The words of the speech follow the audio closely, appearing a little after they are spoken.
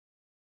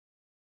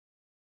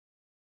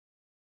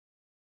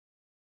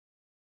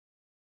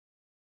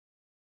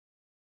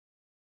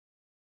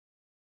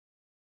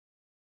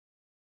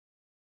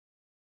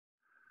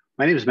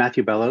My name is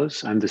Matthew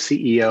Bellows. I'm the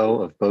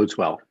CEO of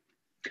BodesWell.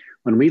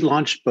 When we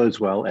launched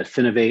BodesWell at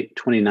Finovate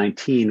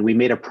 2019, we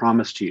made a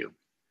promise to you.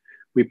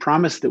 We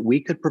promised that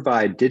we could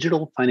provide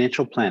digital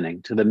financial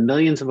planning to the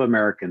millions of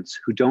Americans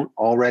who don't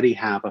already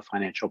have a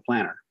financial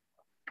planner.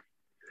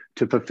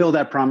 To fulfill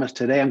that promise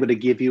today, I'm going to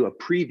give you a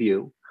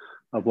preview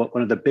of what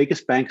one of the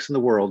biggest banks in the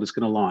world is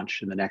going to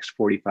launch in the next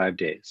 45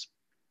 days.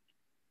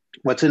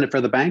 What's in it for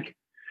the bank?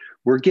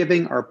 We're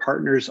giving our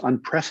partners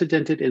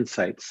unprecedented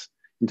insights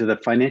into the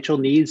financial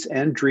needs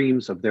and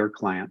dreams of their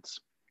clients.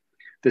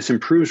 This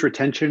improves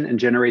retention and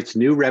generates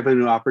new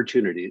revenue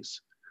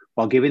opportunities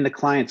while giving the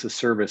clients a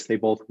service they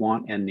both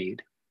want and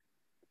need.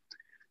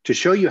 To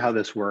show you how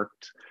this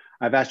worked,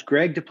 I've asked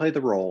Greg to play the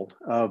role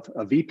of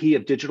a VP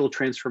of Digital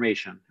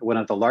Transformation at one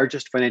of the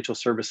largest financial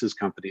services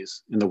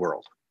companies in the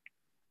world.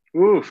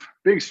 Oof,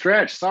 big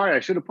stretch. Sorry, I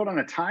should have put on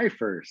a tie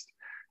first.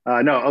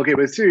 Okay,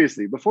 but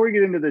seriously, before we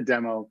get into the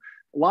demo,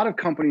 a lot of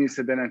companies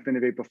have been on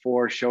Finovate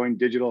before showing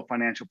digital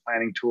financial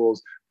planning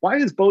tools. Why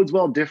is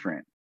BodesWell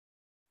different?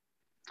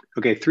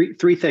 Okay,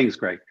 three things,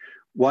 Greg.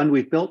 One,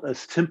 we've built a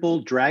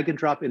simple drag and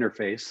drop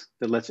interface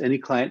that lets any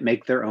client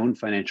make their own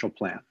financial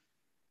plan.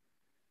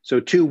 So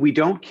two, we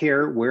don't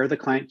care where the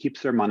client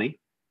keeps their money.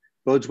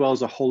 BodesWell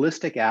is a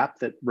holistic app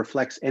that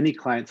reflects any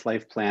client's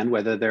life plan,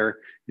 whether they're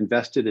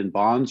invested in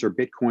bonds or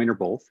Bitcoin or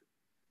both.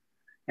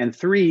 And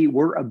three,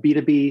 we're a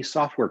B2B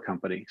software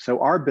company.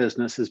 So our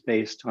business is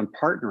based on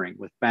partnering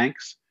with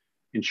banks,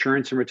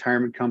 insurance and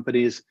retirement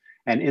companies,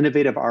 and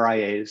innovative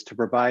RIAs to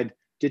provide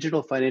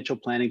digital financial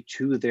planning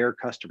to their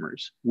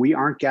customers. We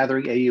aren't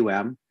gathering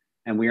AUM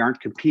and we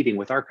aren't competing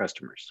with our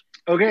customers.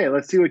 Okay,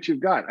 let's see what you've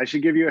got. I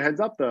should give you a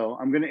heads up though.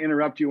 I'm going to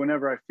interrupt you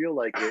whenever I feel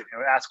like it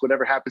and ask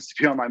whatever happens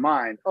to be on my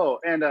mind. Oh,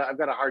 and I've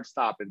got a hard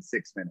stop in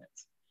 6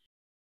 minutes.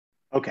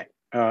 Okay,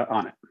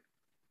 on it.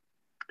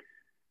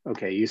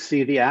 Okay, you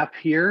see the app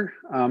here.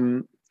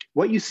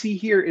 What you see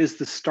here is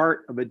the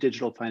start of a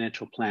digital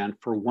financial plan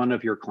for one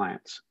of your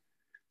clients.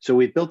 So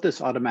we've built this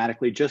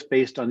automatically just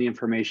based on the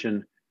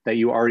information that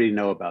you already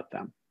know about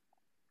them.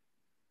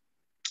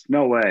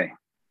 No way.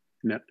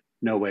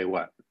 No way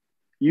what?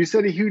 You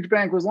said a huge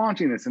bank was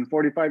launching this in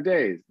 45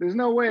 days. There's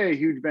no way a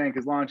huge bank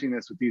is launching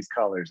this with these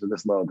colors or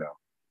this logo.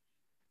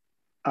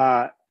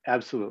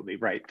 Absolutely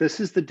right. This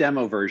is the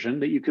demo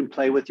version that you can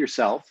play with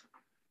yourself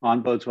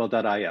on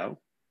BodesWell.io.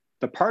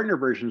 The partner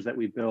versions that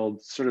we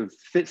build sort of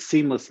fit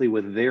seamlessly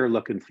with their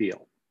look and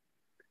feel.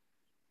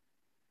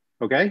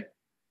 Okay?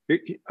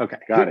 Okay,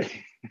 got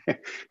it.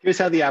 Here's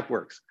how the app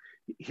works.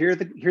 Here's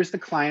the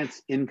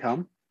client's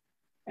income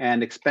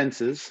and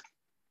expenses.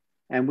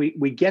 And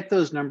we get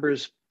those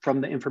numbers from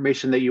the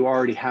information that you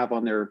already have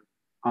on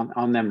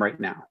them right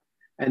now.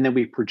 And then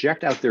we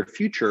project out their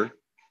future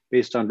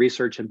based on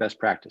research and best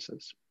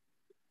practices.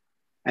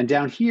 And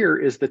down here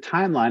is the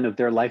timeline of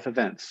their life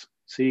events.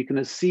 So you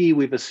can see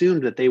we've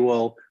assumed that they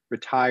will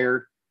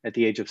retire at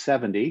the age of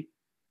 70,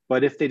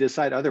 but if they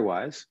decide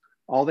otherwise,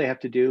 all they have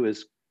to do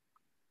is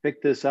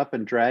pick this up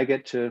and drag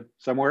it to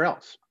somewhere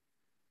else.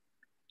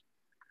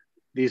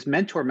 These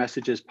mentor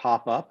messages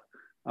pop up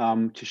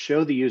to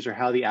show the user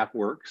how the app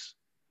works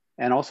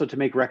and also to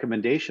make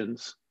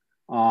recommendations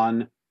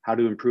on how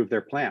to improve their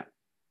plan.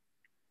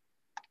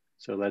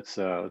 So let's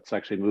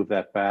actually move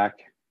that back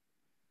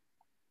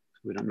so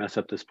we don't mess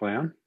up this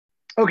plan.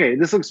 Okay,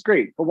 this looks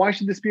great, but why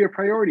should this be a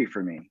priority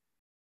for me?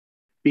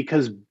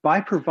 Because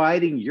by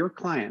providing your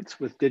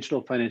clients with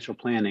digital financial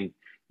planning,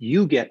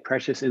 you get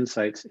precious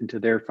insights into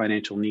their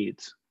financial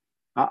needs.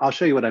 I'll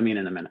show you what I mean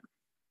in a minute.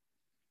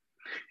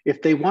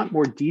 If they want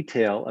more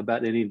detail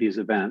about any of these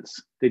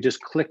events, they just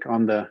click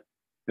on the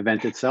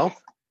event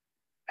itself,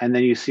 and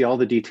then you see all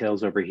the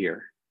details over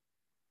here.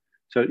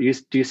 So do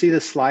you see the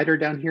slider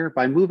down here?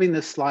 By moving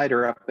this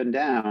slider up and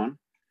down,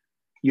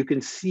 you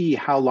can see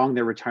how long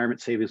their retirement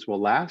savings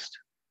will last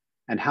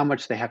and how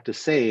much they have to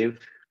save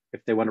if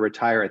they want to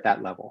retire at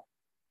that level.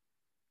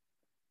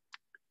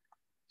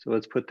 So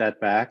let's put that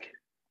back.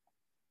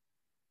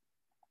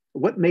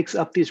 What makes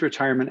up these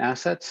retirement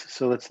assets?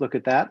 So let's look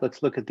at that.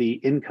 Let's look at the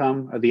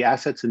income of the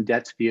assets and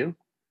debts view.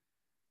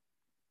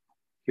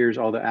 Here's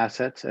all the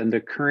assets, and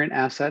the current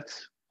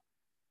assets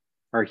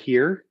are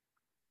here.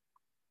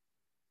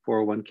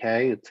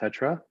 401k,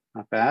 etc.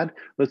 Not bad.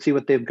 Let's see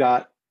what they've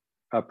got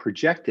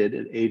projected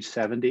at age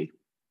 70.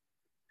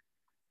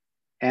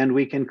 And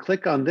we can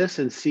click on this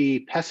and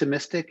see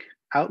pessimistic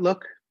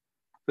outlook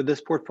for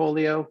this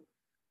portfolio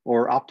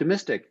or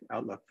optimistic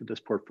outlook for this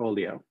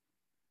portfolio.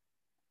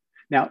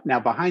 Now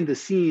behind the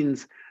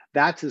scenes,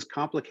 that's as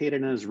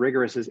complicated and as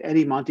rigorous as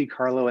any Monte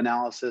Carlo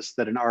analysis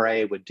that an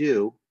RIA would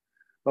do,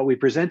 but we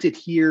present it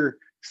here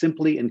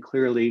simply and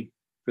clearly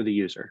for the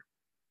user.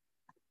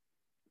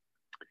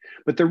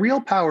 But the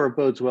real power of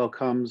BodesWell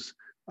comes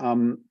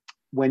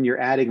when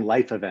you're adding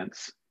life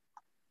events.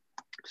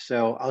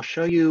 So I'll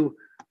show you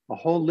a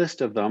whole list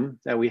of them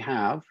that we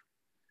have.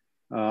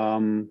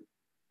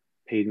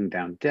 Paying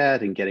down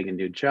debt and getting a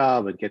new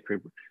job and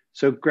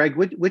so Greg,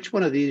 which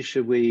one of these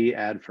should we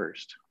add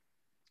first?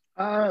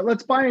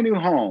 Let's buy a new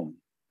home.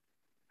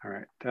 All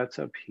right, that's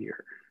up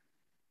here.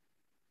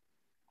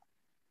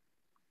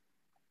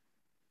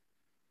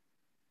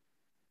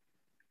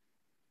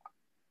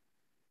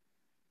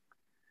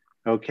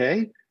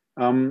 Okay.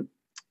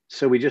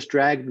 So we just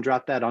drag and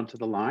drop that onto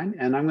the line,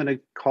 and I'm going to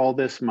call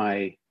this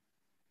my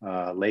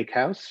lake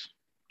house.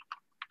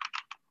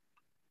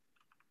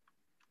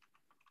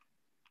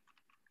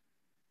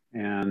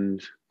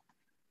 And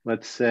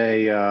let's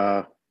say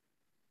 $1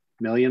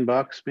 million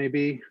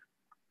maybe,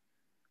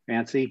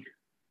 fancy,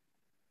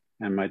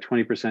 and my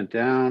 20%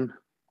 down.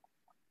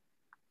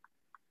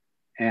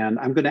 And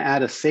I'm going to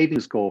add a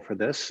savings goal for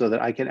this so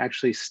that I can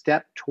actually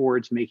step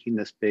towards making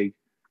this big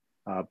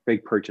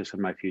purchase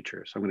in my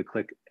future. So I'm going to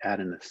click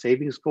add in a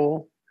savings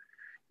goal.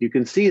 You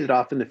can see that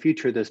off in the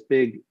future, this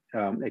big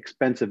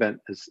expense event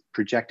is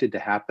projected to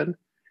happen.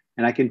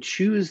 And I can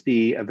choose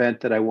the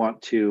event that I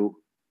want to,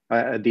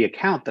 the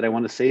account that I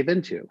want to save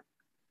into.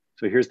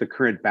 So here's the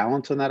current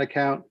balance on that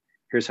account.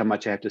 Here's how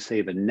much I have to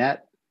save in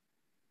net.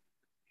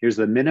 Here's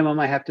the minimum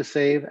I have to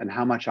save and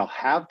how much I'll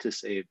have to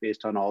save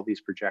based on all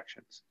these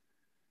projections.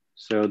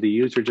 So the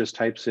user just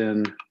types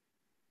in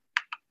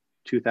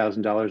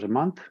 $2,000 a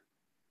month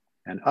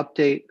and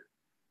update.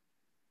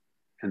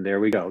 And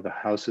there we go. The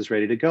house is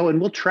ready to go. And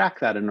we'll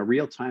track that on a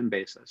real-time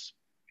basis.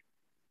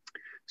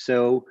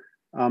 So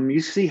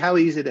you see how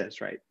easy it is,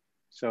 right?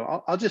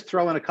 So I'll just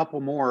throw in a couple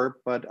more,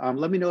 but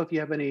let me know if you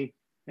have any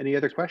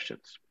other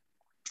questions.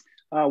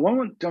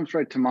 One jumps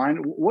right to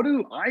mind. What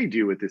do I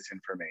do with this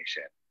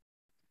information?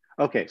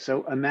 Okay,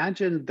 so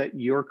imagine that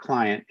your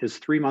client is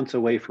 3 months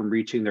away from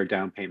reaching their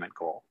down payment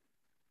goal.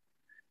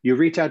 You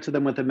reach out to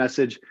them with a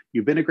message,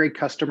 you've been a great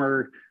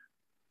customer,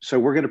 so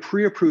we're going to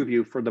pre-approve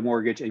you for the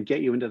mortgage and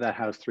get you into that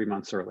house 3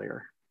 months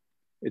earlier.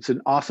 It's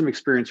an awesome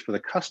experience for the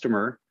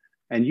customer,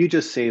 and you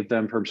just saved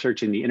them from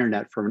searching the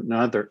internet for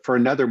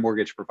another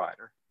mortgage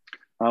provider.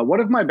 What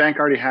if my bank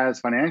already has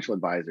financial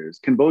advisors?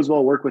 Can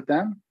BodesWell work with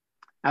them?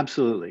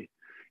 Absolutely.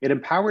 It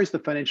empowers the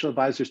financial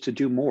advisors to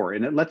do more,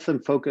 and it lets them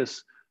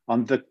focus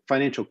on the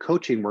financial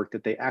coaching work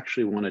that they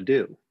actually want to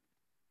do.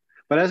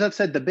 But as I've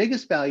said, the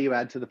biggest value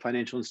add to the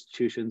financial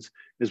institutions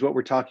is what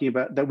we're talking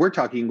about, that we're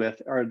talking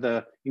with, are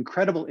the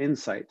incredible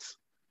insights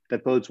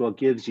that BodesWell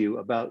gives you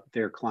about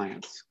their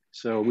clients.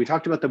 So we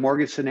talked about the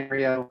mortgage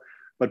scenario,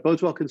 but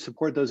BodesWell can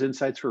support those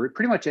insights for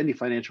pretty much any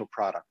financial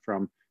product,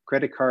 from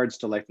credit cards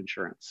to life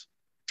insurance.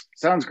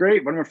 Sounds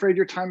great, but I'm afraid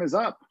your time is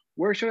up.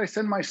 Where should I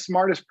send my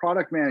smartest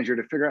product manager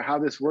to figure out how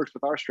this works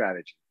with our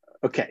strategy?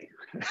 Okay,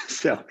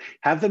 so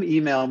have them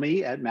email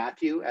me at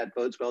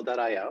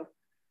matthew@bodeswell.io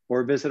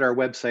or visit our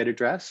website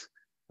address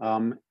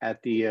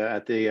at the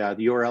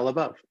URL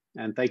above.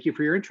 And thank you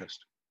for your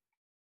interest.